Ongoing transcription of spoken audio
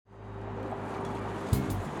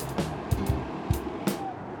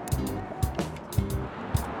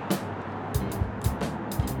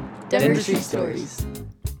Denver Street Stories.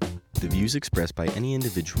 The views expressed by any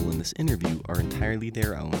individual in this interview are entirely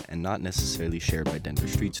their own and not necessarily shared by Denver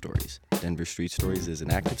Street Stories. Denver Street Stories is an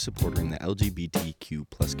active supporter in the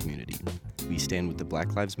LGBTQ+ community. We stand with the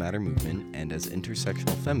Black Lives Matter movement, and as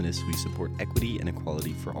intersectional feminists, we support equity and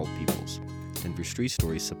equality for all peoples. Denver Street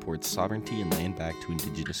Stories supports sovereignty and land back to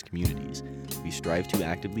indigenous communities. We strive to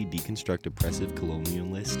actively deconstruct oppressive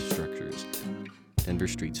colonialist structures. Denver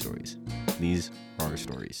Street Stories. These are our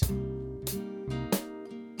stories.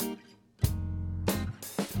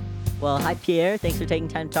 Well, hi Pierre, thanks for taking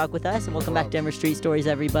time to talk with us, and welcome back to Denver Street Stories,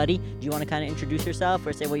 everybody. Do you want to kind of introduce yourself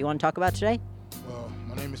or say what you want to talk about today? Well,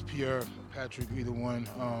 my name is Pierre, or Patrick, either one.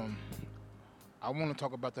 I want to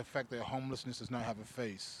talk about the fact that homelessness does not have a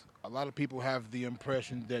face. A lot of people have the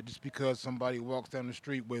impression that just because somebody walks down the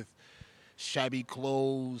street with shabby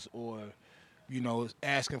clothes or, is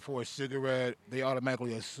asking for a cigarette, they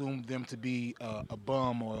automatically assume them to be a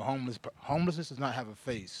bum or a homeless. Homelessness does not have a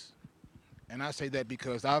face. And I say that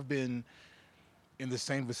because I've been in the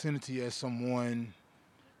same vicinity as someone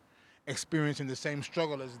experiencing the same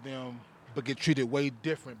struggle as them, but get treated way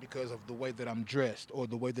different because of the way that I'm dressed or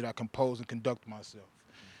the way that I compose and conduct myself.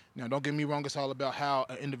 Now, don't get me wrong, it's all about how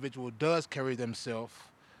an individual does carry themselves,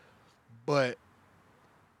 but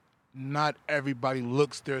not everybody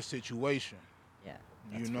looks their situation. Yeah,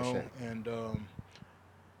 that's for sure. And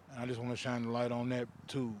I just want to shine the light on that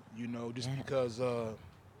too, because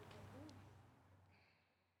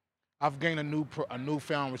I've gained a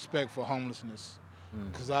newfound respect for homelessness,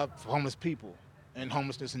 because for homeless people and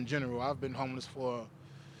homelessness in general. I've been homeless for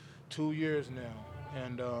 2 years now,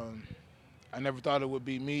 and I never thought it would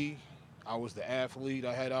be me. I was the athlete.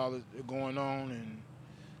 I had all this going on, and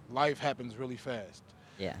life happens really fast.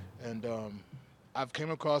 Yeah. And I've came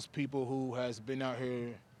across people who has been out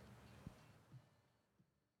here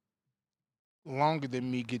longer than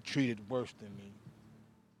me get treated worse than me.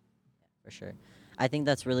 For sure. I think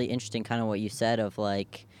that's really interesting, kind of what you said of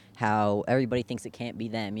like how everybody thinks it can't be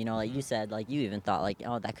them. Like you said, like you even thought like,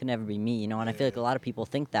 oh, that could never be me. And I feel like a lot of people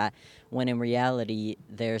think that when in reality,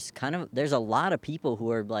 there's a lot of people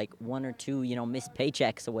who are like one or two, missed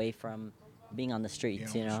paychecks away from being on the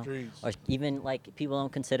streets, or even like people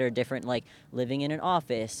don't consider different, like living in an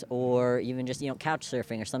office or even just, couch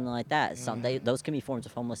surfing or something like that. Those can be forms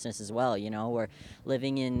of homelessness as well, or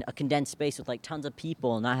living in a condensed space with like tons of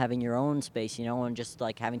people, not having your own space, and just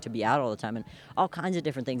like having to be out all the time and all kinds of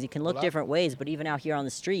different things. It can look different ways, but even out here on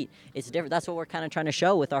the street, it's different. That's what we're kind of trying to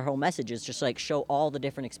show with our whole message, is just like show all the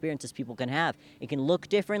different experiences people can have. It can look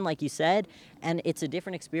different, like you said, and it's a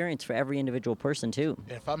different experience for every individual person too.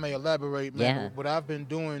 If I may elaborate, what I've been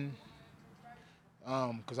doing,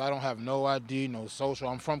 because I don't have no ID, no social.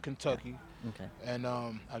 I'm from Kentucky. Okay. And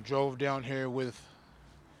I drove down here with,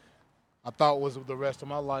 I thought was the rest of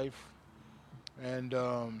my life. And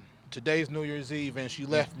today's New Year's Eve, and she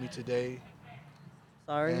left me today.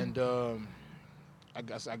 Sorry. And I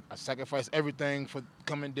sacrificed everything for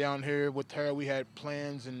coming down here with her. We had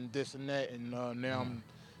plans and this and that, and now I'm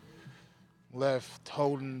left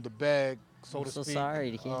holding the bag, so to speak. I'm so sorry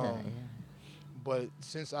to hear that. Yeah. But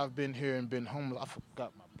since I've been here and been homeless, I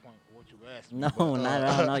forgot my point of what you asked me. No, not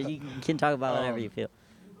at all. No, you can talk about whatever you feel.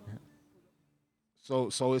 So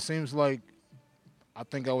it seems like I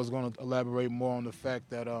think I was going to elaborate more on the fact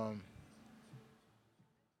that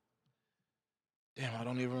damn, I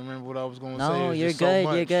don't even remember what I was going to say. No, you're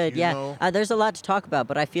good. You're good. Yeah, there's a lot to talk about,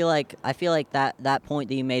 but I feel like that point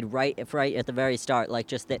that you made right at the very start, like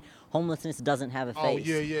just that homelessness doesn't have a face. Oh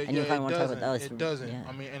yeah. And you kind of want to talk about that. It doesn't. Yeah.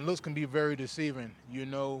 I mean, and looks can be very deceiving,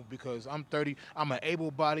 because I'm 30. I'm an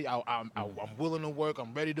able body. I'm willing to work.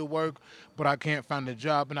 I'm ready to work, but I can't find a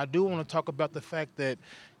job. And I do want to talk about the fact that,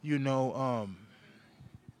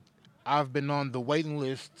 I've been on the waiting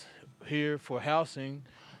list here for housing.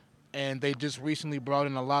 And they just recently brought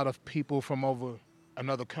in a lot of people from over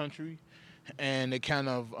another country, and they kind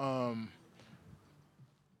of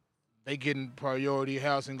they getting priority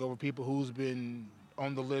housing over people who's been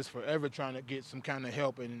on the list forever trying to get some kind of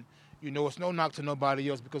help. And it's no knock to nobody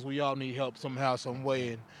else, because we all need help somehow, some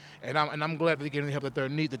way. And I'm glad that they're getting the help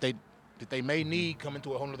that they may need coming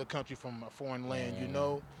to a whole other country from a foreign land,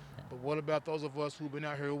 But what about those of us who've been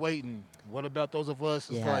out here waiting? What about those of us?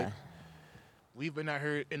 It's like, we've been out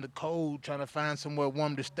here in the cold trying to find somewhere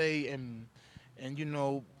warm to stay, and I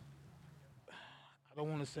don't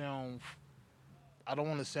want to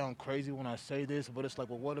sound crazy when I say this, but it's like,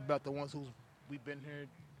 well, what about the ones we've been here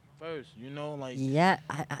first? Yeah,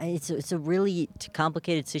 it's a really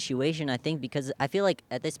complicated situation, I think, because I feel like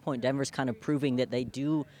at this point Denver's kind of proving that they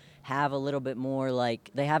do have a little bit more,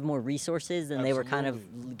 like, they have more resources than they were kind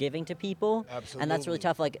of giving to people. Absolutely. And that's really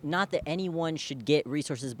tough. Like, not that anyone should get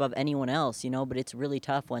resources above anyone else, but it's really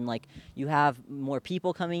tough when, like, you have more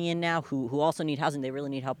people coming in now who also need housing. They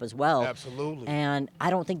really need help as well. Absolutely. And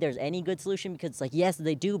I don't think there's any good solution, because, like, yes,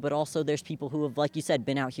 they do, but also there's people who have, like you said,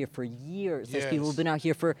 been out here for years. There's people who've been out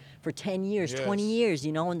here for 10 years, 20 years,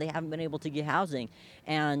 and they haven't been able to get housing.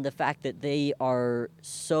 And the fact that they are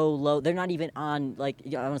so low, they're not even on, like, I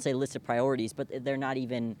don't want to say list of priorities, but they're not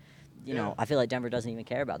even, I feel like Denver doesn't even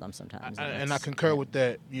care about them sometimes. And I concur with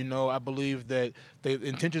that. I believe that the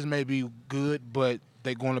intentions may be good, but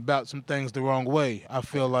they're going about some things the wrong way. I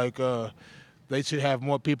feel like they should have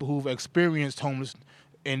more people who've experienced homeless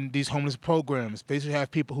in these homeless programs. They should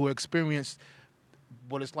have people who experience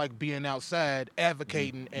what it's like being outside,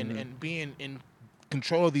 advocating, and being in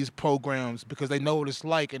control of these programs, because they know what it's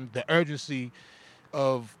like, and the urgency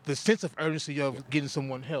of the sense of urgency of getting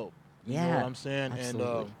someone help. You know what I'm saying?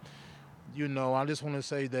 Absolutely. And I just want to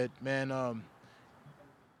say that, man,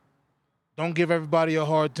 don't give everybody a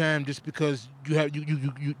hard time just because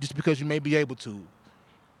just because you may be able to.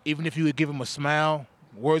 Even if you would give them a smile,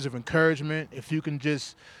 words of encouragement, if you can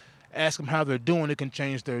just ask them how they're doing, it can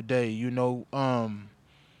change their day.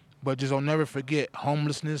 But just don't never forget,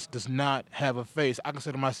 homelessness does not have a face. I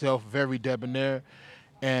consider myself very debonair,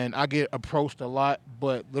 and I get approached a lot,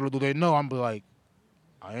 but little do they know, I'm like,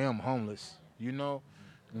 I am homeless,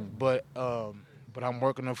 But I'm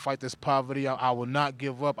working to fight this poverty. I will not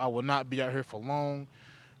give up. I will not be out here for long,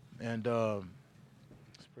 and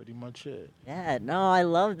that's pretty much it. Yeah, no, I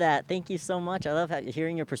love that. Thank you so much. I love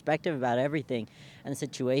hearing your perspective about everything and the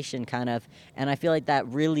situation, kind of. And I feel like that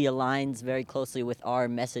really aligns very closely with our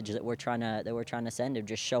message that we're trying to send, of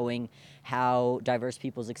just showing how diverse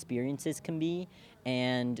people's experiences can be,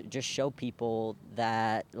 and just show people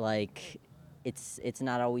that, like, it's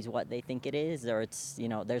not always what they think it is, or it's,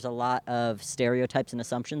 there's a lot of stereotypes and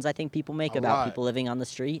assumptions I think people make about people living on the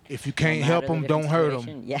street. If you can't help them, don't hurt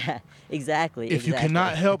them. Yeah, exactly. If you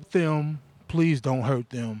cannot help them, please don't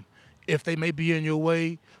hurt them. If they may be in your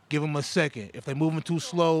way, give them a second. If they're moving too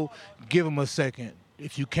slow, give them a second.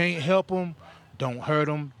 If you can't help them, don't hurt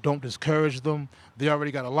them. Don't discourage them. They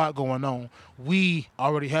already got a lot going on. We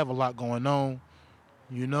already have a lot going on.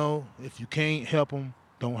 If you can't help them,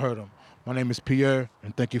 don't hurt them. My name is Pierre,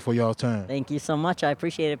 and thank you for y'all's time. Thank you so much. I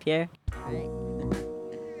appreciate it, Pierre. Great.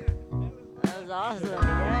 That was awesome.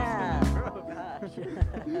 Yeah. Oh, gosh. Yeah.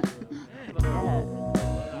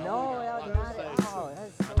 No, that was not at all.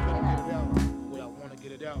 That's so I want to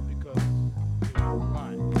get it out because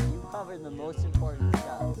fine. You covered the most important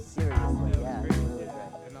stuff. Seriously, yeah. Really great.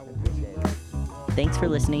 And I will Appreciate it. Thanks for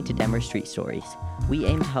listening to Denver Street Stories. We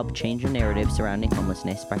aim to help change the narrative surrounding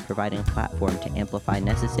homelessness by providing a platform to amplify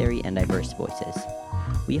necessary and diverse voices.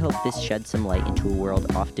 We hope this sheds some light into a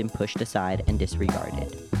world often pushed aside and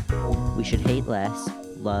disregarded. We should hate less,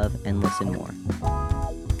 love, and listen more.